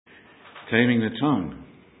Taming the tongue.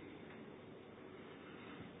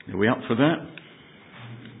 Are we up for that?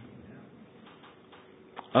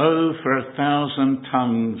 Oh, for 1,000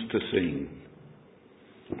 tongues to sing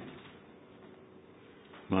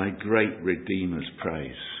my great Redeemer's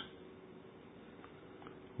praise.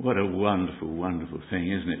 What a wonderful, wonderful thing,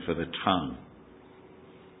 isn't it, for the tongue?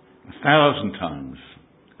 1,000 tongues.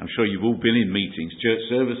 I'm sure you've all been in meetings, church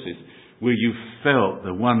services, where you've felt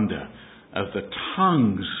the wonder of the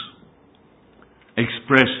tongues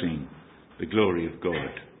expressing the glory of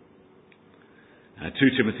God. 2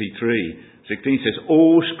 Timothy 3:16 says,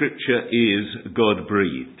 all Scripture is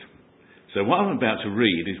God-breathed. So what I'm about to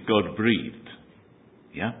read is God-breathed.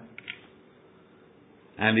 Yeah?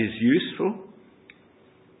 And is useful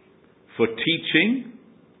for teaching.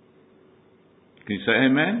 Can you say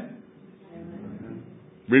amen? Amen.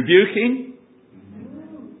 Rebuking?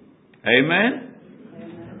 Amen?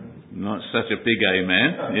 Amen? Not such a big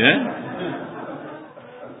amen, yeah?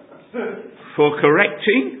 For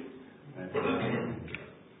correcting?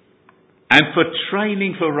 And for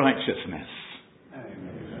training for righteousness.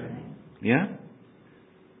 Amen. Yeah?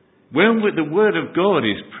 When the Word of God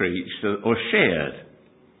is preached or shared,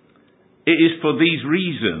 it is for these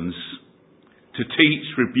reasons: to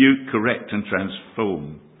teach, rebuke, correct and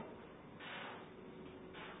transform.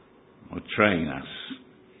 Or train us.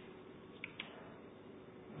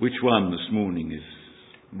 Which one this morning is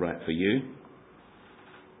right for you?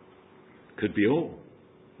 Could be all.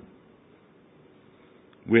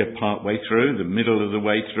 We're part way through, the middle of the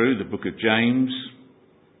way through, the book of James.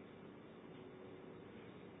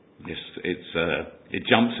 Yes, it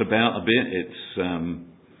jumps about a bit. It's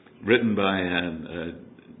written by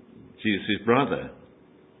Jesus' brother.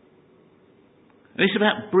 And it's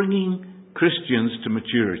about bringing Christians to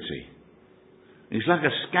maturity. It's like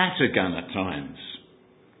a scattergun at times.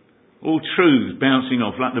 All truths bouncing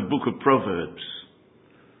off like the book of Proverbs.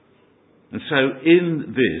 And so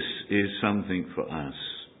in this is something for us.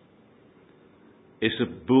 It's a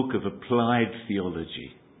book of applied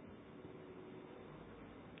theology.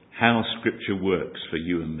 How Scripture works for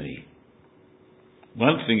you and me.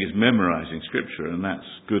 One thing is memorising Scripture, and that's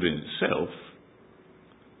good in itself.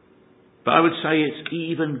 But I would say it's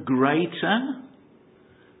even greater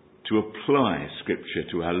to apply Scripture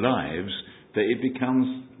to our lives, that it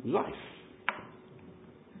becomes life.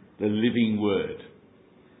 The living Word.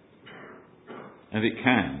 And it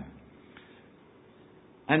can.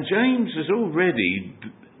 And James has already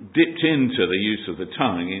dipped into the use of the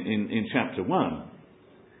tongue in chapter 1.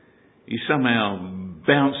 He somehow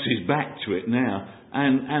bounces back to it now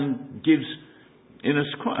and gives, in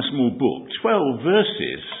quite a small book, 12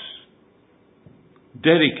 verses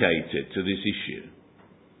dedicated to this issue.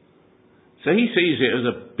 So he sees it as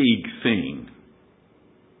a big thing.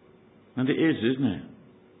 And it is, isn't it?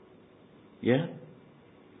 Yeah?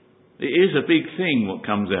 It is a big thing what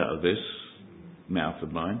comes out of this mouth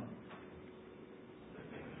of mine.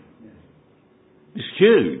 It's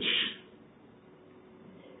huge.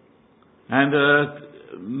 And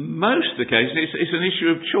most of the cases, it's an issue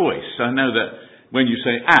of choice. I know that when you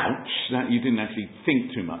say ouch, that you didn't actually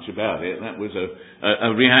think too much about it. That was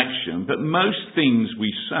a reaction. But most things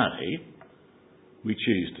we say, we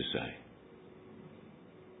choose to say.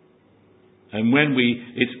 And when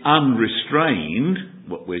it's unrestrained,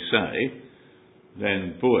 what we say,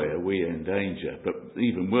 then boy, are we in danger. But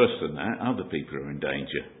even worse than that, other people are in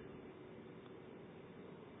danger.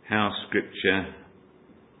 How Scripture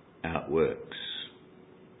outworks.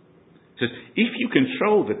 It says, if you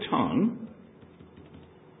control the tongue,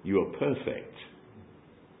 you are perfect.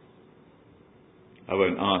 I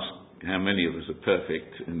won't ask how many of us are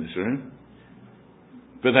perfect in this room,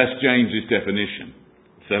 but that's James's definition.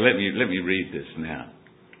 So let me read this now.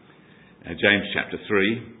 James chapter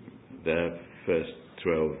 3, the first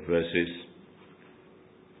 12 verses.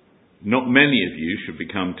 Not many of you should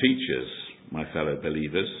become teachers, my fellow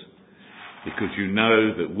believers, because you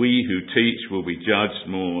know that we who teach will be judged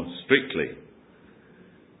more strictly.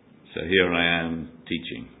 So here I am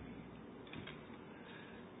teaching.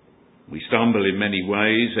 We stumble in many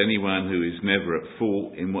ways. Anyone who is never at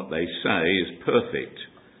fault in what they say is perfect,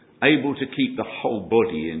 able to keep the whole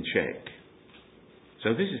body in check.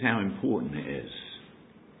 So this is how important it is.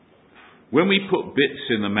 When we put bits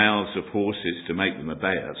in the mouths of horses to make them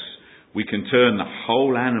obey us, we can turn the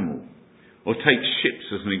whole animal. Or take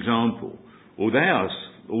ships as an example.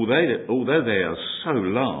 Although they are so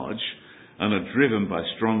large and are driven by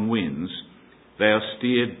strong winds, they are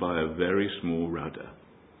steered by a very small rudder,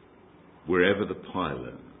 wherever the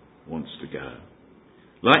pilot wants to go.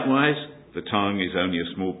 Likewise, the tongue is only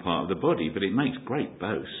a small part of the body, but it makes great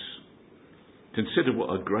boasts. Consider what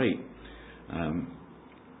a great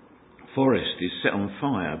forest is set on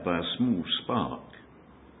fire by a small spark.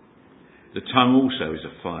 The tongue also is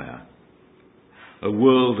a fire, a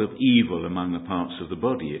world of evil among the parts of the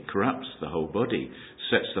body. It corrupts the whole body,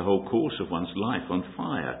 sets the whole course of one's life on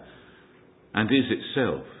fire, and is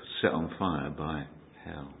itself set on fire by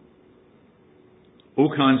hell.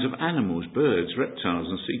 All kinds of animals, birds, reptiles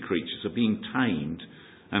and sea creatures are being tamed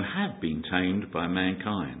and have been tamed by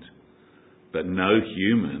mankind. But no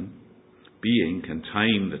human being can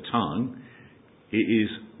tame the tongue. It is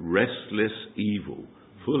restless evil,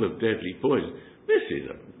 full of deadly poison. This is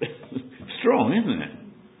strong, isn't it?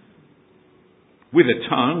 With a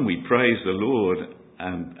tongue we praise the Lord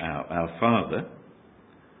and our Father,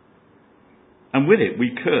 and with it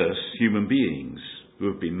we curse human beings who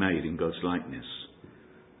have been made in God's likeness.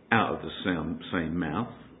 Out of the same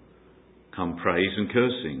mouth come praise and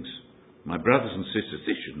cursings. My brothers and sisters,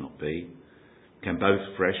 this should not be. Can both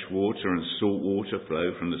fresh water and salt water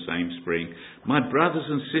flow from the same spring? My brothers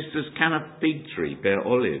and sisters, can a fig tree bear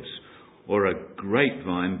olives, or a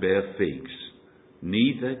grapevine bear figs?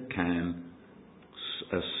 Neither can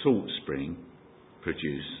a salt spring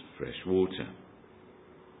produce fresh water.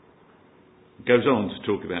 It goes on to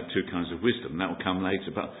talk about two kinds of wisdom. That will come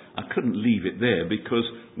later, but I couldn't leave it there because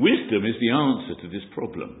wisdom is the answer to this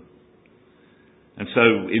problem. And so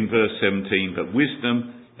in verse 17, but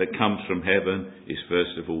wisdom that comes from heaven is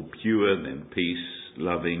first of all pure, then peace,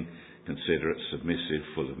 loving, considerate, submissive,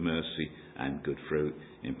 full of mercy and good fruit,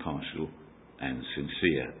 impartial and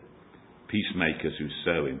sincere. Peacemakers who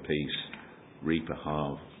sow in peace reap a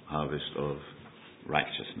harvest of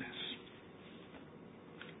righteousness.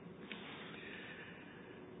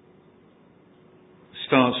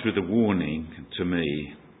 Starts with a warning to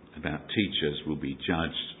me about teachers will be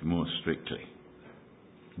judged more strictly.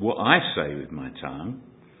 What I say with my tongue,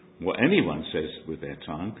 what anyone says with their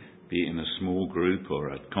tongue, be it in a small group or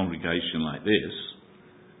a congregation like this,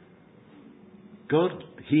 God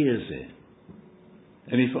hears it.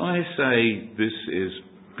 And if I say this is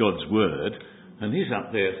God's word, and he's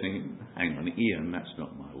up there thinking, hang on, Ian, that's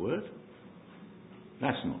not my word.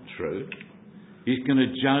 That's not true. He's going to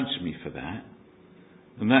judge me for that.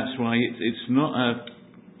 And that's why it's not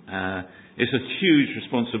it's a huge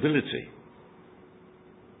responsibility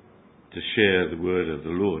to share the word of the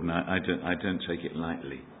Lord, and I don't take it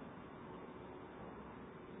lightly.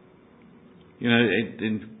 You know,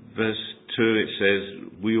 in verse 2 it says,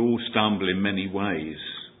 we all stumble in many ways.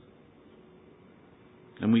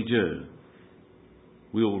 And we do.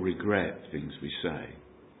 We all regret things we say,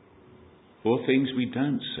 or things we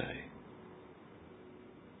don't say.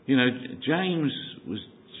 You know, James was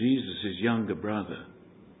Jesus' younger brother.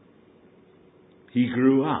 He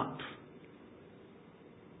grew up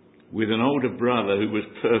with an older brother who was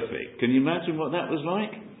perfect. Can you imagine what that was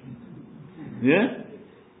like? Yeah?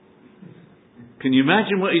 Can you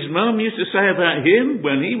imagine what his mum used to say about him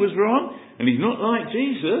when he was wrong? And he's not like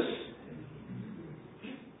Jesus.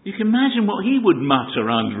 You can imagine what he would mutter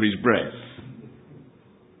under his breath.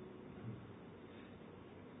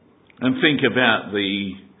 And think about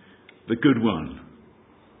the good one.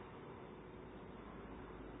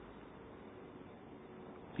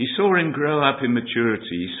 He saw him grow up in maturity.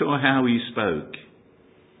 He saw how he spoke.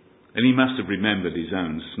 And he must have remembered his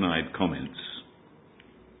own snide comments.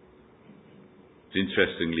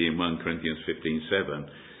 Interestingly, in 1 Corinthians 15:7,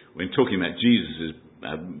 when talking about Jesus'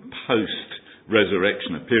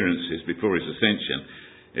 post-resurrection appearances before his ascension,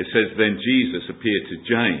 it says, then Jesus appeared to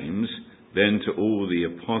James, then to all the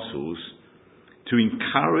apostles, to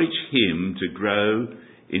encourage him to grow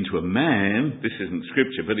into a man. This isn't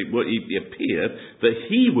scripture, but it appeared that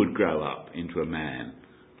he would grow up into a man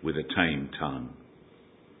with a tame tongue.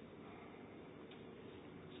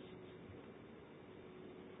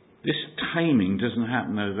 This taming doesn't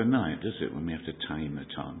happen overnight, does it, when we have to tame the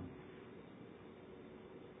tongue?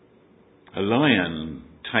 A lion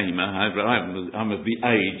tamer, I'm of the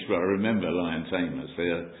age where I remember lion tamers.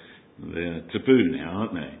 They're taboo now,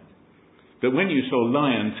 aren't they? But when you saw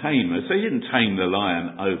lion tamers, they didn't tame the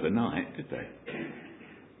lion overnight, did they?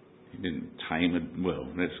 You didn't tame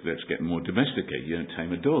let's get more domesticated. You don't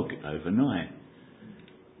tame a dog overnight.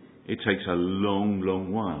 It takes a long,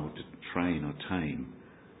 long while to train or tame.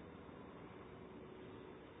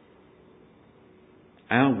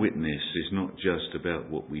 Our witness is not just about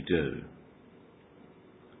what we do,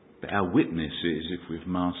 but our witness is if we've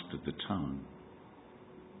mastered the tongue,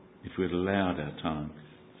 if we've allowed our tongue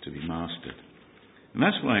to be mastered. And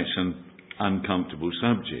that's why it's an uncomfortable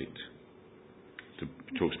subject.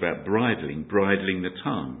 It talks about bridling the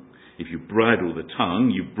tongue. If you bridle the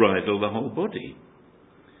tongue, you bridle the whole body.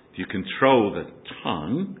 If you control the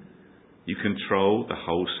tongue, You control the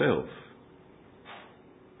whole self.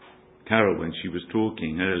 Carol, when she was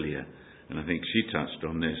talking earlier, and I think she touched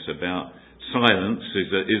on this, about silence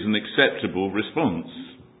is an acceptable response.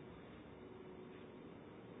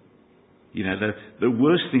 You know, the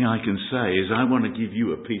worst thing I can say is, I want to give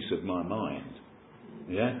you a piece of my mind.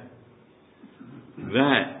 Yeah?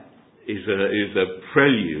 That is a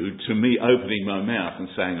prelude to me opening my mouth and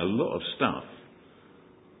saying a lot of stuff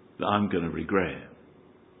that I'm going to regret.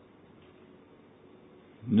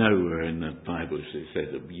 Nowhere in the Bible does it say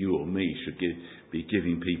that you or me should be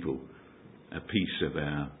giving people a piece of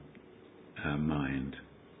our mind.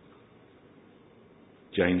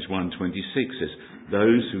 James 1:26 says,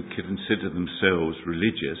 those who consider themselves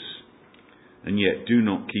religious and yet do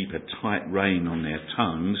not keep a tight rein on their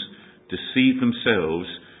tongues deceive themselves,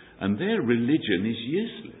 and their religion is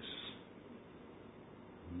useless.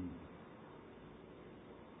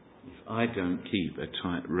 If I don't keep a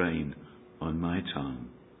tight rein on my tongue,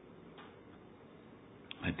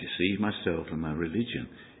 I deceive myself, and my religion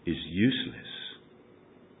is useless.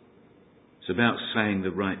 It's about saying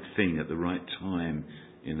the right thing at the right time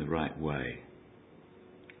in the right way.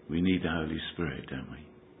 We need the Holy Spirit, don't we?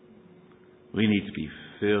 We need to be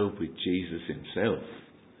filled with Jesus himself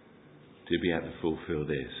to be able to fulfill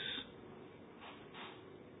this.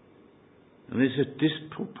 And there's a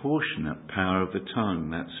disproportionate power of the tongue.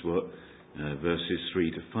 That's what verses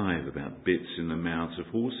 3 to 5 about bits in the mouths of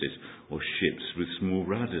horses or ships with small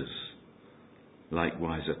rudders.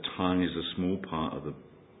 Likewise, a tongue is a small part of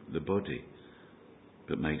the body,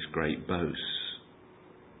 but makes great boasts.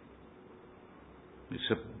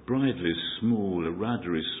 It's a bridle is small, a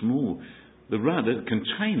rudder is small. The rudder,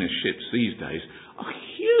 container ships these days are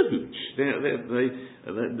huge. They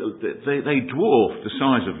dwarf the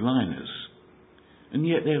size of liners, and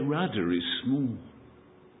yet their rudder is small.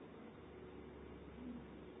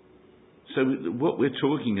 So what we're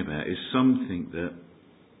talking about is something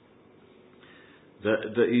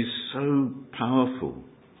that is so powerful.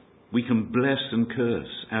 We can bless and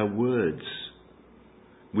curse. Our words.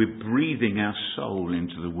 We're breathing our soul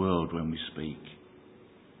into the world when we speak.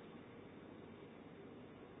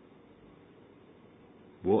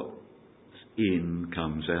 What's in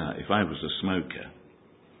comes out. If I was a smoker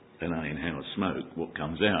and I inhale smoke, what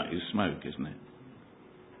comes out is smoke, isn't it?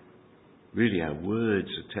 Really, our words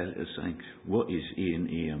are saying what is in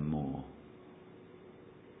Ian Moore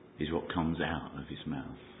is what comes out of his mouth,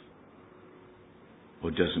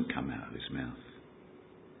 or doesn't come out of his mouth.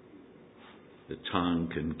 The tongue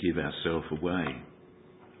can give ourselves away.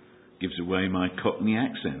 Gives away my Cockney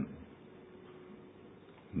accent.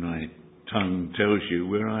 My tongue tells you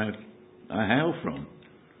where I hail from.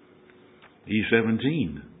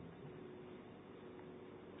 E17.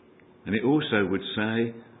 And it also would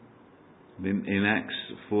say in Acts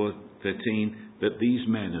 4:13 that these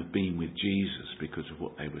men have been with Jesus because of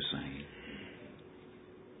what they were saying.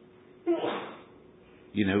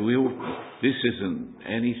 You know, this isn't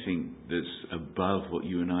anything that's above what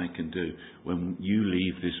you and I can do when you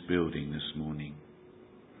leave this building this morning.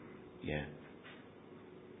 Yeah.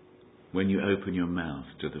 When you open your mouth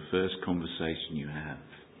to the first conversation you have,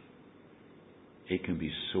 it can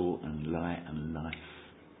be salt and light and life.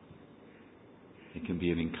 It can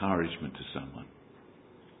be an encouragement to someone.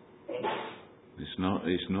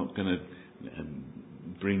 It's not going to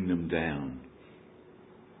bring them down.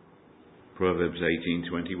 Proverbs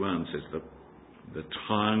 18:21 says the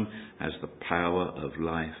tongue has the power of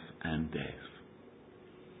life and death.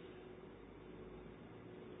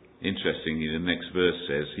 Interestingly, the next verse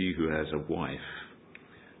says, he who has a wife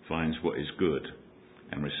finds what is good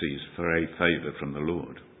and receives favour from the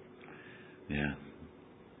Lord. Yeah.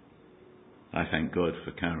 I thank God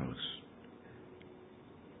for Carol's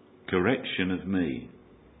correction of me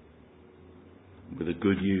with a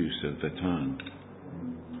good use of the tongue.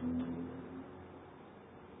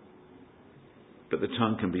 But the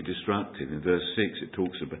tongue can be destructive. In verse 6 it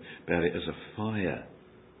talks about it as a fire.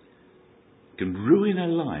 It can ruin a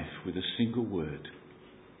life with a single word.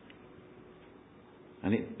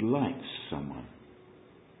 And it blights someone.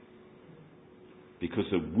 Because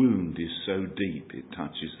the wound is so deep it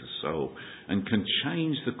touches the soul and can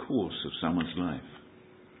change the course of someone's life.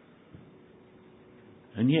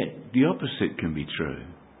 And yet the opposite can be true.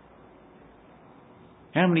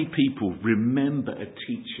 How many people remember a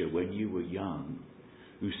teacher when you were young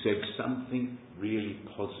who said something really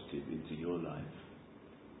positive into your life?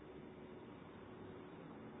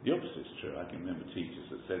 The opposite is true. I can remember teachers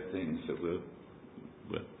that said things that were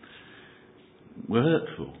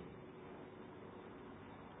hurtful.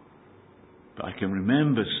 But I can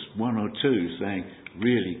remember one or two saying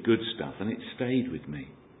really good stuff, and it stayed with me.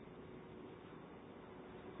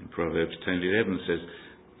 In Proverbs 10:11 says,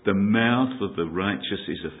 the mouth of the righteous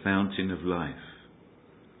is a fountain of life,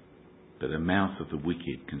 but the mouth of the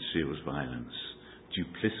wicked conceals violence,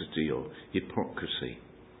 duplicity or hypocrisy.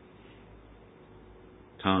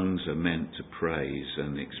 Tongues are meant to praise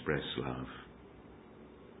and express love.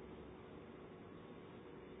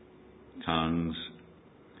 Tongues.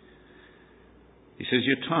 He says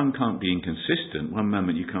your tongue can't be inconsistent. One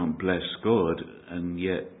moment you can't bless God and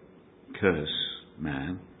yet curse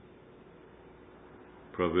man.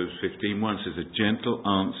 Proverbs 15:1 says a gentle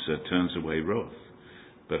answer turns away wrath,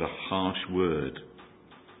 but a harsh word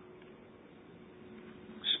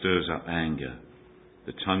stirs up anger.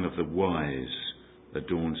 The tongue of the wise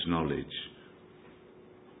adorns knowledge,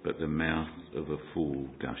 but the mouth of a fool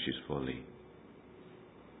gushes folly.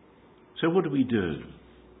 So what do?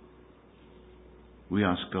 We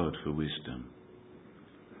ask God for wisdom.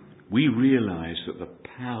 We realise that the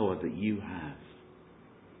power that you have.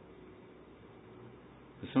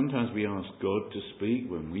 Sometimes we ask God to speak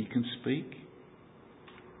when we can speak.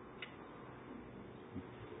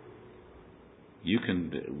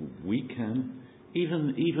 We can,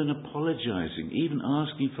 even apologising, even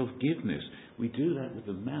asking for forgiveness. We do that with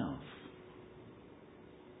the mouth.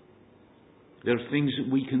 There are things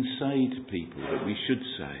that we can say to people that we should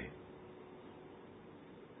say.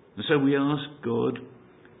 And so we ask God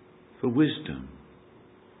for wisdom.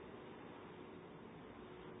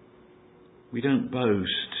 We don't boast.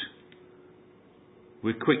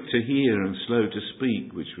 We're quick to hear and slow to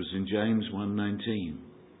speak, which was in James 1:19.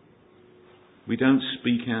 We don't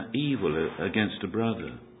speak out evil against a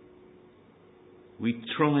brother. We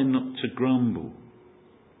try not to grumble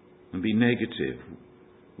and be negative.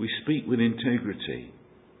 We speak with integrity.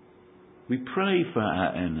 We pray for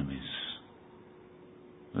our enemies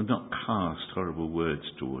and not cast horrible words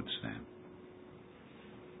towards them.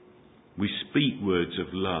 We speak words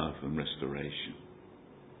of love and restoration.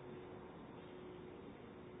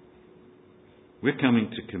 We're coming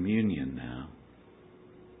to communion now.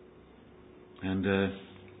 And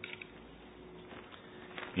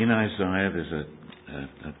in Isaiah there's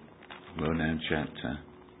a well-known chapter.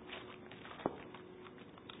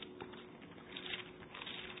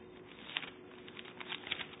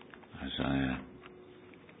 Isaiah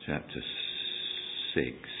chapter 6.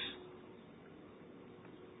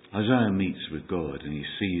 Isaiah meets with God and he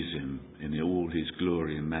sees him in all his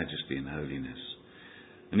glory and majesty and holiness.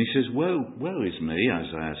 And he says, woe is me,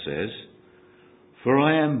 Isaiah says, for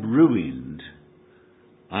I am ruined.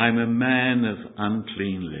 I am a man of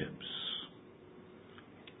unclean lips.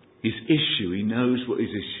 His issue, he knows what his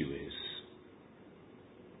issue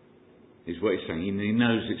is what he's saying. He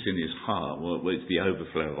knows it's in his heart. Well, it's the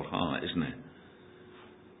overflow of the heart, isn't it?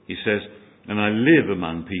 He says, and I live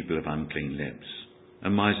among people of unclean lips,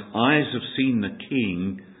 and my eyes have seen the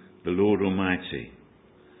King, the Lord Almighty.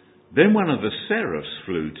 Then one of the seraphs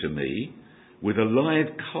flew to me with a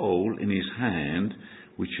live coal in his hand,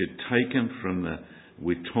 which had taken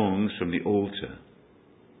with tongs from the altar.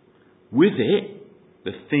 With it,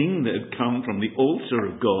 the thing that had come from the altar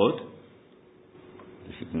of God,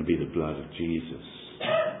 this is going to be the blood of Jesus.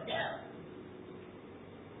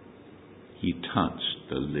 He touched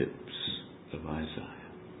the lips of Isaiah.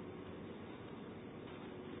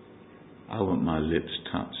 I want my lips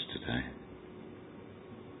touched today.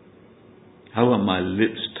 I want my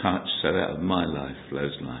lips touched so out of my life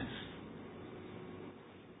flows life.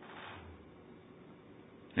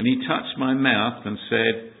 And he touched my mouth and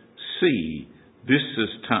said, see, this has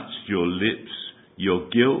touched your lips. Your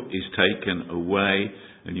guilt is taken away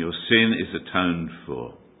and your sin is atoned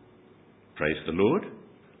for. Praise the Lord.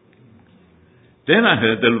 Then I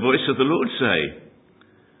heard the voice of the Lord say,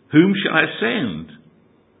 whom shall I send?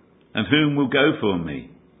 And whom will go for me?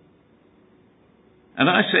 And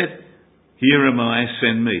I said, here am I,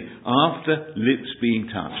 send me. After lips being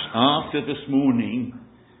touched, after this morning,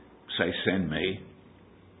 say, send me.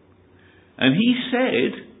 And he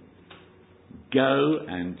said, go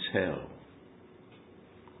and tell.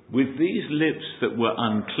 With these lips that were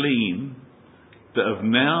unclean, that have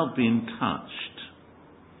now been touched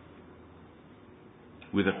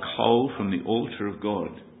with a coal from the altar of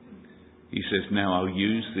God, he says, now I'll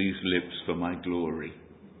use these lips for my glory.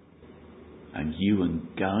 And you and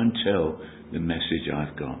go and tell the message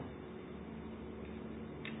I've got.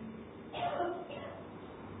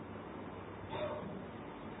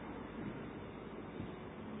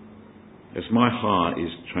 As my heart is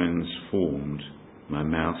transformed, my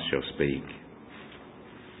mouth shall speak.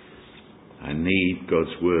 I need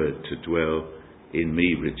God's word to dwell in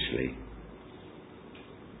me richly.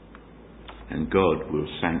 And God will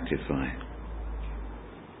sanctify.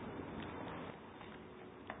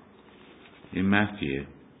 in Matthew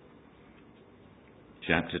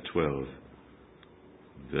chapter 12,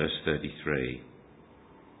 verse 33.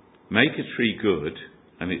 Make a tree good,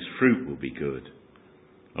 and its fruit will be good.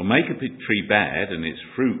 Or make a tree bad, and its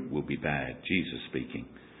fruit will be bad. Jesus speaking.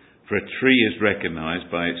 For a tree is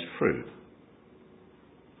recognised by its fruit.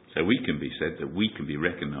 So we can be said that we can be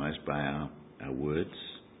recognised by our words.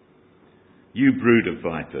 You brood of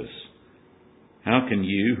vipers, how can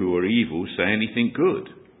you who are evil say anything good?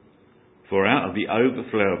 For out of the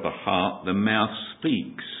overflow of the heart, the mouth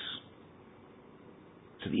speaks.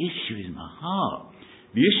 So the issue is my heart.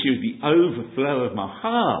 The issue is the overflow of my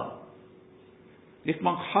heart. If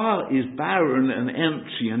my heart is barren and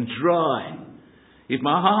empty and dry, if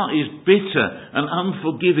my heart is bitter and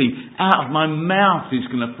unforgiving, out of my mouth is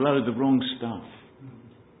going to flow the wrong stuff.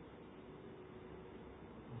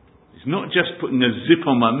 It's not just putting a zip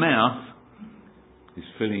on my mouth, it's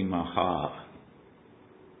filling my heart.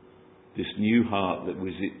 This new heart that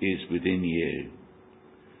is within you.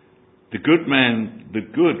 The good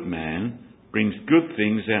man brings good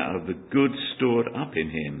things out of the good stored up in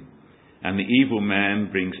him, and the evil man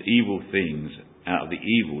brings evil things out of the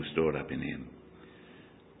evil stored up in him.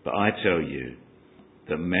 But I tell you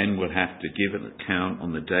that men will have to give an account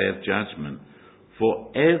on the day of judgment for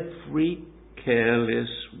every careless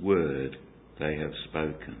word they have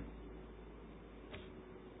spoken.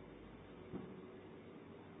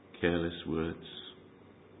 Careless words.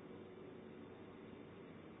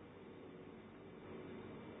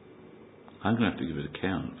 I'm going to have to give an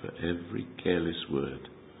account for every careless word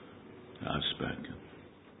that I've spoken.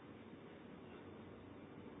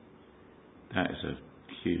 That is a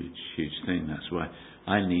huge, huge thing. That's why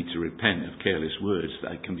I need to repent of careless words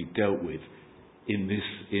that can be dealt with in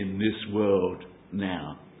this world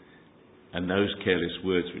now. And those careless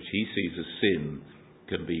words which he sees as sin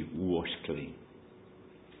can be washed clean.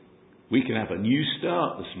 We can have a new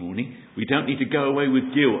start this morning. We don't need to go away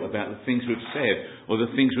with guilt about the things we've said or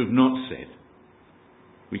the things we've not said.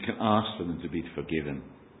 We can ask for them to be forgiven.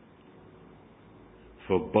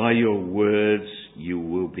 For by your words you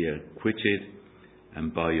will be acquitted,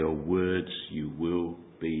 and by your words you will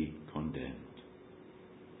be condemned.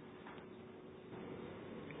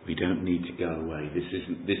 We don't need to go away. This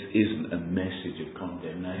isn't a message of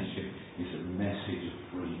condemnation. It's a message of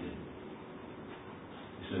freedom.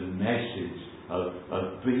 It's a message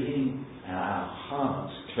of being our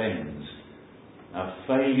hearts cleansed, our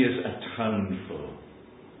failures atoned for,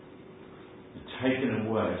 and taken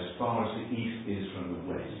away as far as the east is from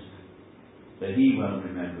the west. That he won't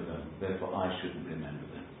remember them, therefore I shouldn't remember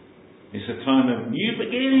them. It's a time of new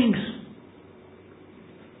beginnings,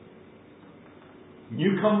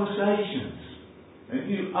 new conversations, a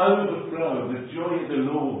new overflow of the joy of the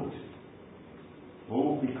Lord.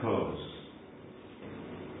 All because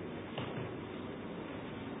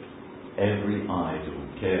every idle,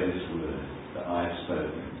 careless word that I have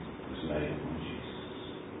spoken was laid upon Jesus.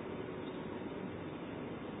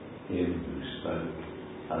 Him who spoke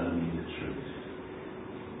only the truth,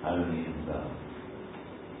 only in love,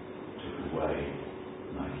 took away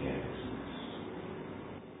my carelessness.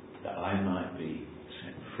 That I might be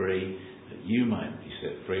set free, that you might be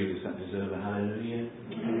set free. Does that deserve a hallelujah?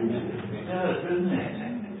 It does, doesn't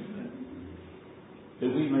it?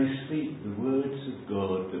 That we may speak the words of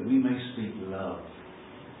God, that we may speak love,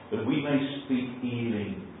 that we may speak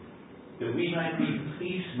healing, that we may be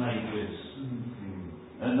peacemakers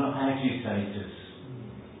and not agitators,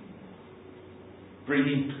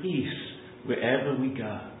 bringing peace wherever we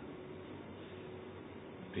go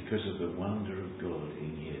because of the wonder of God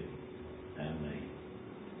in you and me.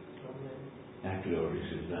 How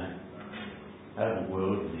glorious is that? How the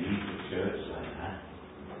world needs a church like that.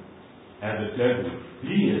 How the devil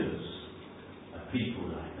fears a people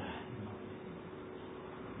like that.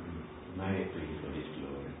 May it be for his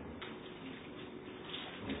glory.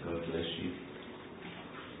 May God bless you.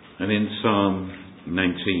 And in Psalm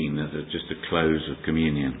 19, as just a close of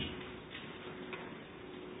communion,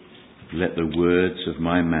 let the words of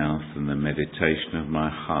my mouth and the meditation of my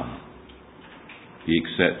heart be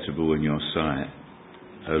acceptable in your sight,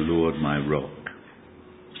 O Lord, my rock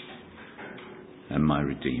and my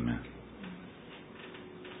Redeemer.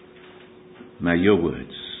 May your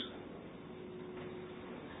words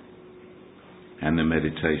and the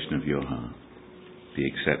meditation of your heart be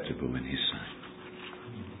acceptable in his sight,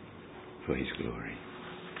 for his glory.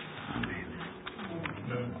 Amen.